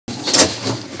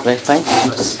Right, fine?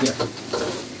 Yeah.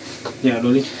 Yeah,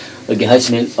 Loli. Okay, hi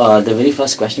Sunil. The very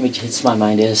first question which hits my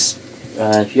mind is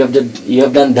you have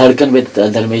done Dhadkan with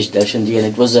Dharmesh Darshan ji, and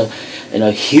it was a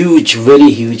huge, very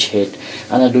huge hit.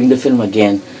 And are doing the film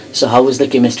again. So how was the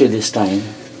chemistry this time?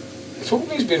 It's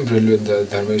always been brilliant,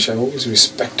 Dharmesh. I always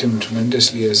respect him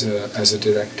tremendously as a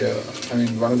director. I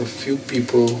mean, one of the few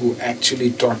people who actually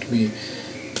taught me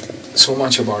so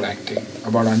much about acting,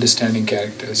 about understanding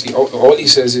characters. All he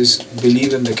says is,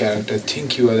 believe in the character,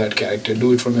 think you are that character,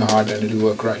 do it from your heart and it'll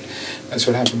work right. That's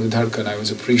what happened with Dhadkan. I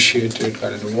was appreciated,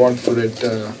 got an award for it.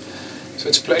 So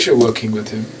it's a pleasure working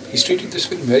with him. He's treated this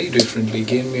film very differently,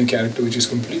 gave me a character which is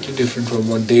completely different from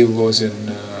what Dave was in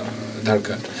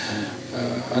Dhadkan.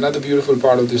 Another beautiful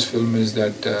part of this film is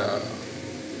that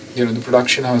the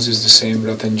production house is the same,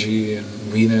 Ratanji and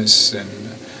Venus, and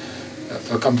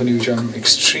a company which I'm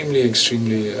extremely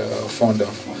fond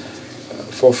of.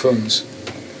 4 films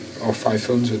or 5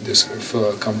 films with this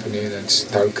company. That's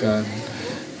Dhadkan,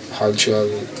 Halchal,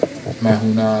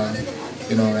 Mahuna,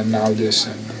 and now this,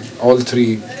 and all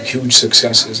 3 huge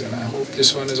successes, and I hope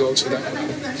this one is also that.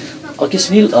 Okay,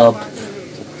 Sunil,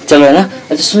 chalo hai na?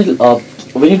 Sunil,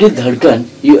 when you did Dhadkan,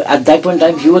 at that point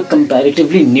in time you were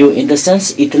comparatively new, in the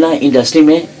sense itna industry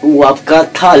mein wo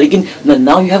aapka tha, lekin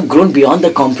now you have grown beyond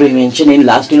the comprehension in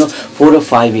last 4 or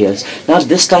 5 years. Now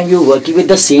this time you're working with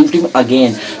the same team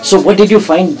again. So what did you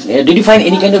find? Did you find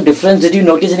any kind of difference? Did you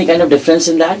notice any kind of difference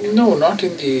in that? No, not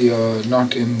in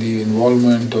the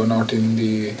involvement, or not in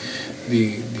the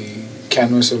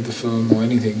canvas of the film or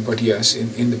anything, but yes,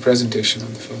 in the presentation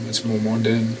of the film. It's more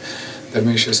modern.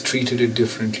 Dharmesh has treated it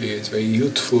differently. It's very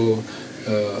youthful,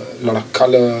 a lot of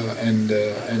color, and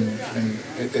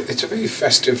it's a very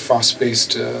festive,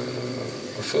 fast-paced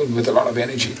film with a lot of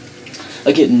energy.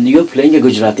 Okay, you're playing a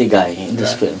Gujarati guy in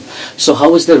this film. So how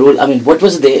was the role? I mean, what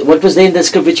was there in the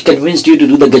script which convinced you to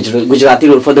do the Gujarati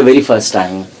role for the very first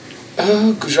time?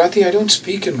 Gujarati, I don't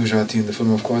speak in Gujarati in the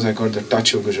film. Of course, I got the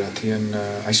touch of Gujarati, and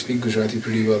I speak Gujarati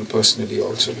pretty well personally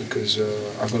also, because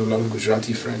I've got a lot of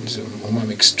Gujarati friends whom I'm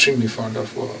extremely fond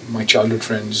of. My childhood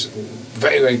friends,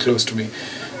 very close to me.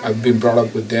 I've been brought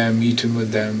up with them, eaten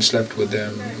with them, slept with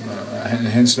them, and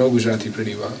hence know Gujarati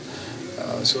pretty well.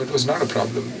 So it was not a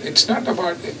problem. It's not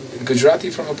about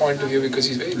Gujarati from a point of view because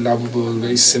he's very lovable,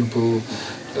 very simple,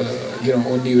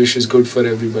 only wishes good for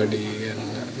everybody, and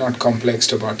not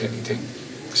complexed about anything.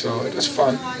 So it was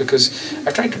fun because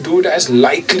I tried to do it as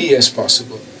lightly as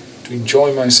possible, to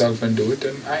enjoy myself and do it,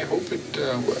 and I hope it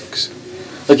works.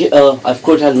 Okay, of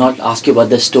course I'll not ask you about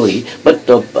the story, but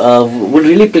would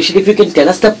really appreciate if you can tell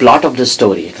us the plot of the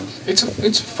story. It's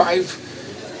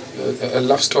a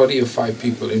love story of 5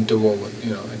 people interwoven.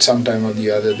 At some time or the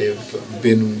other they've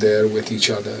been there with each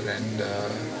other, and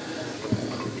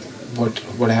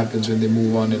what happens when they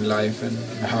move on in life, and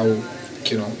how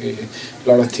a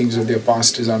lot of things of their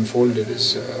past is unfolded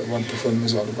is what the film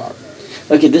is all about.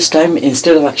 Okay, this time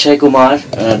instead of Akshay Kumar,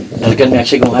 Dhadkan mein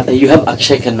Akshay Kumar, you have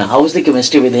Akshay Khanna. How was the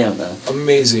chemistry with him?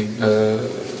 Amazing.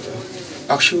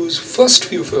 Akshu's first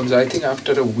few films, I think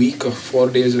after a week or 4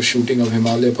 days of shooting of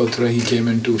Himalaya Patra, he came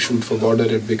in to shoot for Border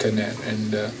at Bikaner,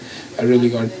 and I really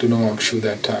got to know Akshu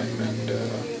that time, and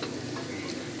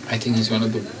I think he's one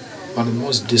of the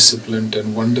most disciplined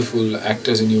and wonderful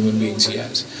actors and human beings he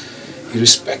has. He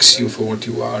respects you for what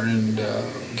you are, and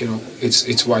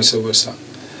it's vice versa.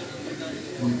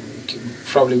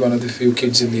 Probably one of the few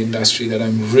kids in the industry that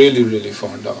I'm really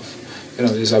fond of.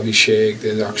 There's Abhishek,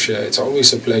 there's Akshaye. It's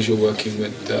always a pleasure working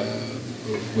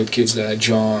with kids like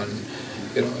John.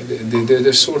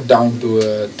 They're so down to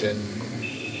earth, and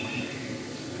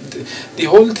the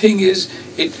whole thing is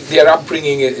their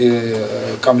upbringing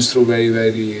comes through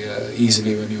very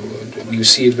easily when you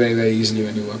see it very easily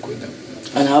when you work with them.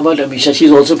 And how about Ameesha? She's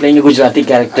also playing a Gujarati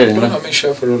character. I've known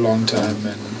Ameesha for a long time,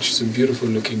 and she's a beautiful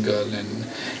looking girl, and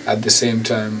at the same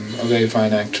time a very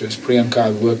fine actress. Priyanka,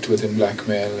 I've worked with in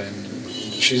Blackmail, and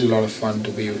she's a lot of fun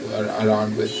to be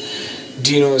around with.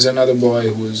 Dino is another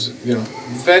boy who's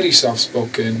very soft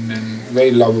spoken and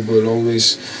very lovable,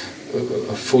 always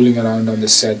fooling around on the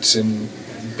sets, and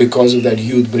because of that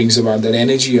youth brings about that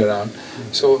energy around.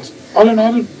 So all in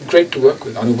all, great to work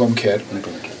with. Anupam Kher,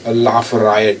 a laugh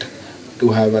riot to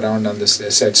have around on the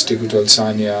sets. Tikutal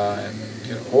Sanya, and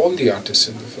all the artists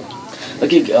in the film.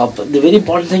 Okay, the very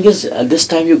important thing is this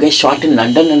time you guys shot in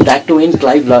London, and that too in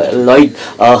Clive Lloyd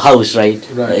house, right?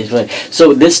 Right.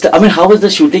 So how was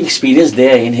the shooting experience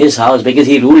there in his house? Because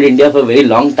he ruled India for a very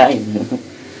long time.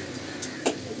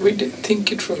 We did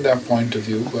think it from that point of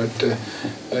view, but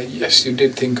yes, you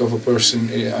did think of a person.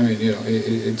 I mean,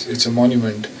 it's a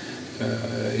monument.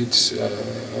 It's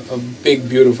a big,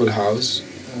 beautiful house.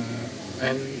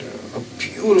 and a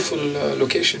beautiful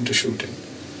location to shoot in.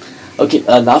 Okay,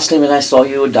 last time when I saw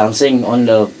you dancing on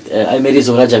the Meri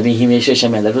Zora Jabi Himesh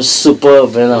Shamya, that was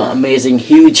superb, amazing,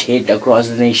 huge hit across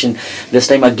the nation. This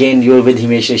time again you were with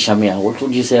Himesh Shamya. What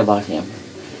would you say about him?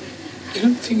 You know,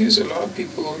 the thing is, a lot of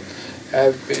people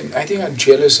I think, are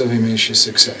jealous of Himesh's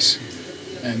success.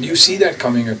 And you see that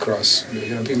coming across.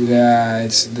 You know, people say,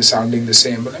 it's the sounding the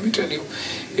same. But let me tell you,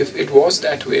 if it was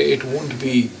that way, it wouldn't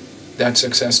be that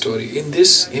success story. In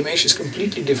this, Himesh is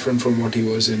completely different from what he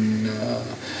was in,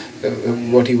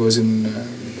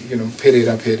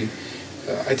 Perera Peri.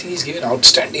 I think he's given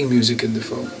outstanding music in the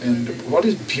film. And what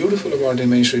is beautiful about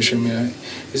Himesh Reshamya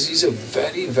is he's a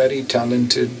very, very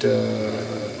talented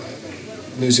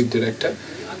music director.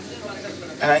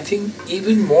 And I think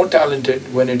even more talented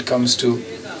when it comes to,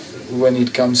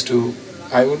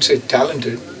 I wouldn't say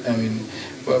talented, I mean,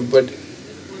 but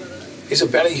is a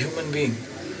better human being.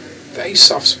 Very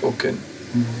soft-spoken,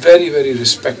 very, very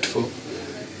respectful.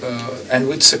 And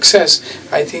with success,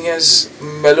 I think has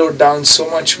mellowed down so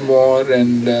much more,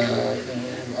 and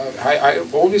I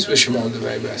always wish him all the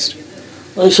very best.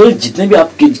 So जितने भी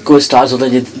आपके को stars होता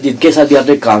है जिनके साथ भी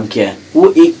आपने काम किया है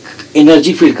वो एक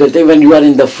एनर्जी फील करते हैं when you are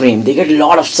in the frame they get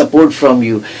lot of support from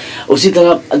you उसी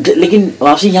तरह लेकिन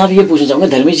आपसे यहाँ भी ये पूछना चाहूँगा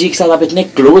धर्मेश जी के साथ आप इतने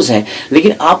क्लोज हैं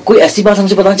लेकिन आप कोई ऐसी बात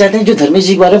हमसे बताना चाहते हैं जो धर्मेश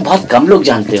जी के बारे में बहुत कम लोग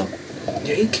जानते हो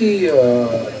यही कि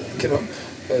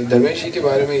धर्मेश जी के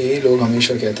बारे में यही लोग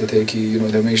हमेशा कहते थे कि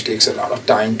Dharmesh takes a lot of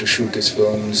time to shoot his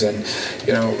films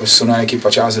and सुना है कि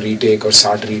 50 रीटेक और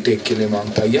 60 रीटेक के लिए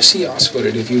मांगता है yes he asks for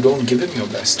it if you don't give him your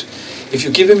best if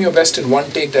you give him your best in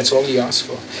one take that's all he asks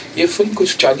for ये film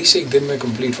कुछ 40 से एक दिन में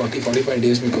कंप्लीट 40-45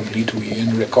 डेज में कंप्लीट हुई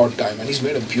in record time and he is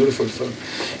made a beautiful film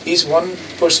he is one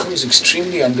person who is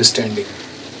extremely understanding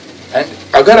and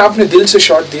अगर आपने दिल से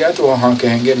शॉट दिया तो वो हाँ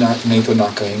कहेंगे ना नहीं तो ना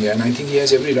कहेंगे and I think he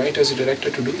has every right as a director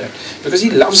to do that because he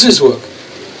loves his work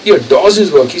he adores his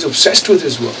work he is obsessed with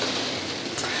his work.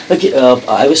 Okay,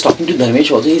 I was talking to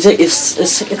Dharmesh also. He said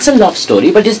it's a love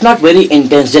story, but it's not very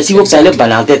intense. जैसी वो पहले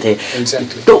बनाते थे.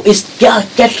 Exactly. तो इस क्या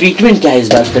treatment क्या है इस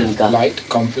बार फिल्म का? Light,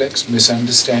 complex,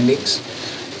 misunderstandings,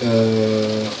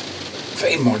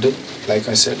 very modern, like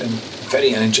I said, and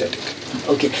very energetic.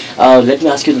 Okay, let me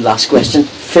ask you the last question.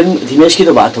 Film धीमेश की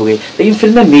तो बात हो गई, लेकिन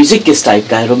फिल्म में म्यूजिक किस टाइप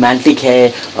का है? रोमांटिक है?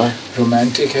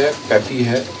 रोमांटिक है, पेपी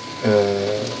है,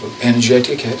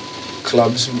 एनर्जेटिक है,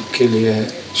 क्लब्स के लिए है,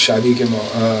 शादी के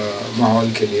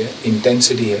माहौल के लिए,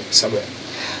 इंटेंसिटी है, सब है.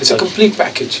 It's a complete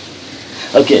package.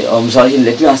 Okay, sorry,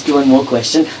 let me ask you one more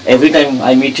question. Every time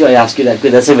I meet you, I ask you that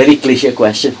because that's a very cliche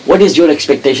question. What is your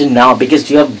expectation now? Because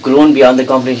you have grown beyond the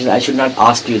competition, I should not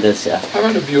ask you this. Yeah. I've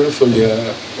had a beautiful year.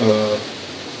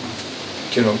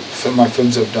 My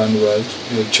films have done well.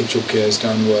 Chup Chup Ke has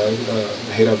done well.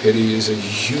 Hera Pheri is a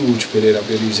huge. Hera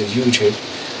Pheri is a huge hit.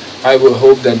 I will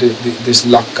hope that this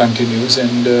luck continues,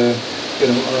 and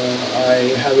I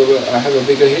have a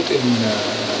bigger hit in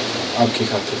Aap Ki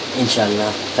Khatir.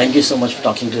 Inshallah. Thank you so much for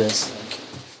talking to us.